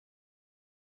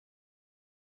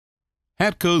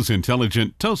Hatco's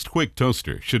Intelligent Toast-Qwik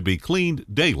Toaster should be cleaned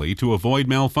daily to avoid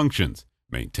malfunctions,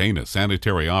 maintain a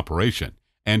sanitary operation,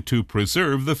 and to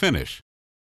preserve the finish.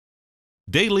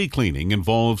 Daily cleaning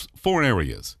involves 4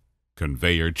 areas: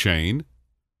 conveyor chain,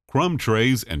 crumb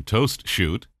trays and toast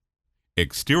chute,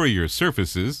 exterior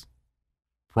surfaces,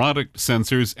 product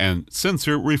sensors and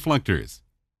sensor reflectors.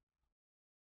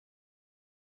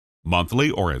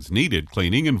 Monthly or as needed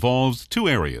cleaning involves 2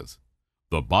 areas: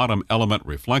 the bottom element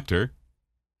reflector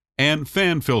and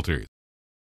fan filters.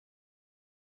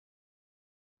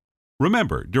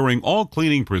 Remember, during all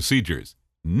cleaning procedures,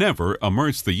 never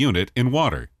immerse the unit in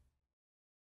water.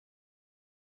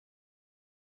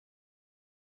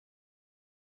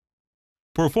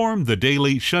 Perform the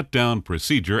daily shutdown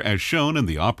procedure as shown in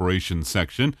the Operations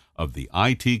section of the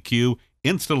ITQ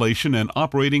Installation and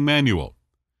Operating Manual.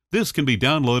 This can be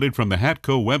downloaded from the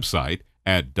Hatco website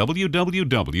at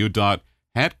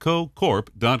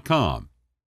www.hatcocorp.com.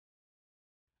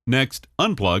 Next,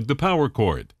 unplug the power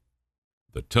cord.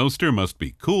 The toaster must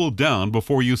be cooled down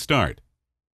before you start.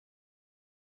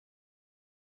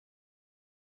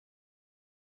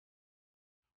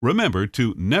 Remember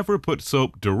to never put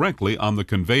soap directly on the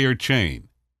conveyor chain.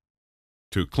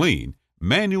 To clean,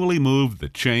 manually move the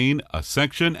chain a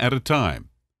section at a time.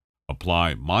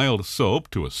 Apply mild soap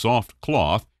to a soft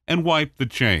cloth and wipe the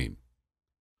chain.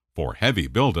 For heavy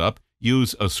buildup,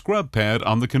 use a scrub pad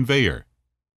on the conveyor.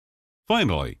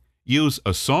 Finally, use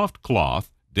a soft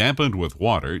cloth dampened with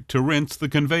water to rinse the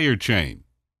conveyor chain.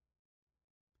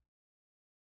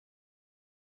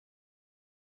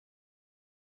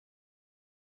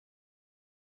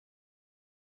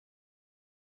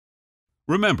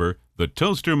 Remember, the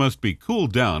toaster must be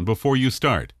cooled down before you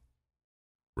start.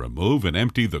 Remove and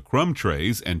empty the crumb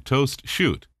trays and toast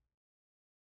chute.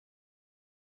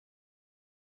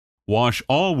 Wash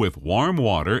all with warm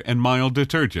water and mild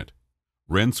detergent.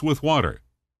 Rinse with water.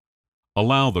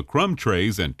 Allow the crumb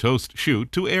trays and toast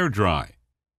chute to air dry.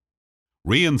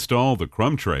 Reinstall the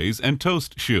crumb trays and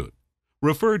toast chute.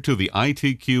 Refer to the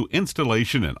ITQ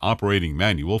Installation and Operating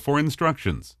Manual for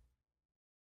instructions.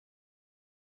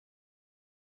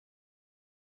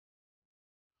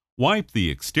 Wipe the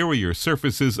exterior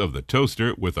surfaces of the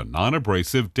toaster with a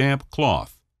non-abrasive damp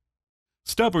cloth.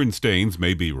 Stubborn stains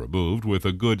may be removed with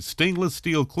a good stainless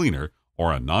steel cleaner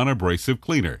or a non-abrasive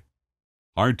cleaner.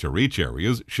 Hard-to-reach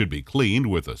areas should be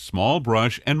cleaned with a small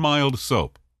brush and mild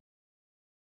soap.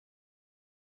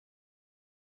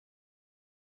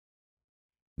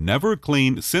 Never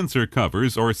clean sensor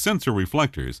covers or sensor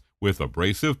reflectors with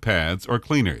abrasive pads or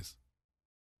cleaners.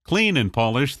 Clean and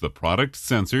polish the product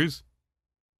sensors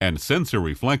and sensor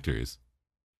reflectors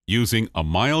using a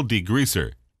mild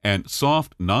degreaser and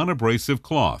soft non-abrasive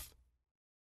cloth.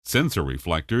 Sensor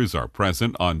reflectors are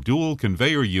present on dual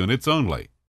conveyor units only.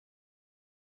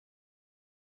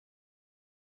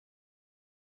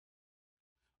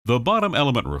 The bottom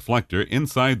element reflector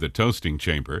inside the toasting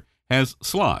chamber has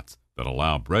slots that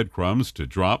allow breadcrumbs to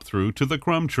drop through to the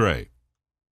crumb tray.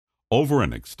 Over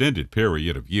an extended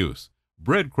period of use,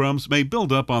 breadcrumbs may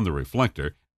build up on the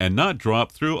reflector and not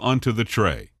drop through onto the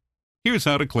tray. Here's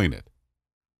how to clean it.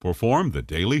 Perform the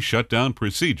daily shutdown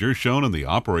procedure shown in the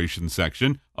Operations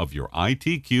section of your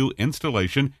ITQ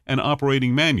Installation and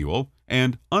Operating Manual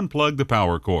and unplug the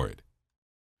power cord.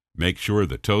 Make sure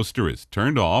the toaster is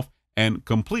turned off and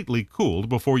completely cooled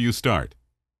before you start.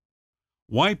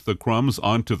 Wipe the crumbs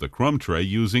onto the crumb tray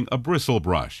using a bristle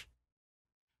brush.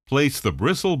 Place the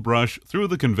bristle brush through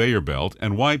the conveyor belt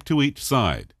and wipe to each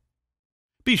side.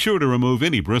 Be sure to remove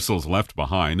any bristles left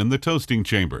behind in the toasting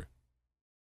chamber.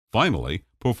 Finally,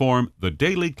 perform the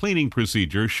daily cleaning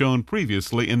procedure shown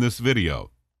previously in this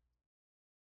video.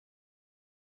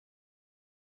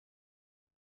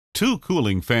 2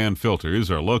 cooling fan filters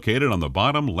are located on the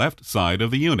bottom left side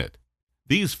of the unit.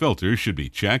 These filters should be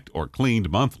checked or cleaned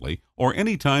monthly or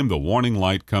anytime the warning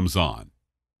light comes on.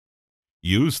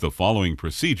 Use the following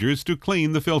procedures to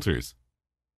clean the filters.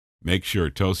 Make sure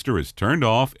toaster is turned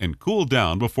off and cooled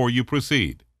down before you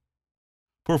proceed.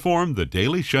 Perform the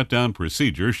daily shutdown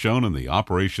procedure shown in the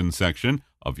Operations section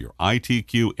of your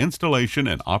ITQ Installation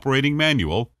and Operating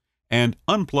Manual and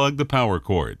unplug the power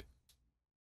cord.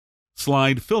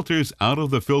 Slide filters out of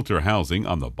the filter housing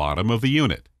on the bottom of the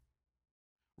unit.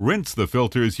 Rinse the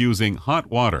filters using hot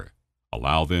water.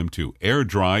 Allow them to air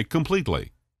dry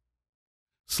completely.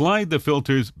 Slide the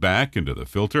filters back into the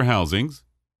filter housings.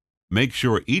 Make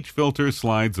sure each filter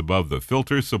slides above the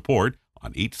filter support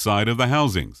on each side of the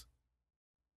housings.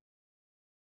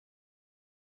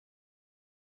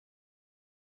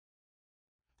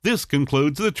 This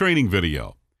concludes the training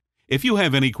video. If you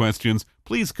have any questions,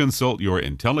 please consult your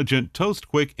Intelligent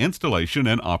Toast-Qwik installation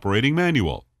and operating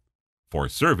manual. For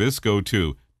service, go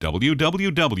to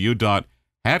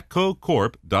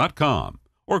www.hatcocorp.com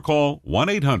or call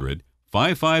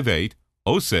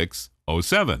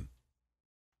 1-800-558-0607.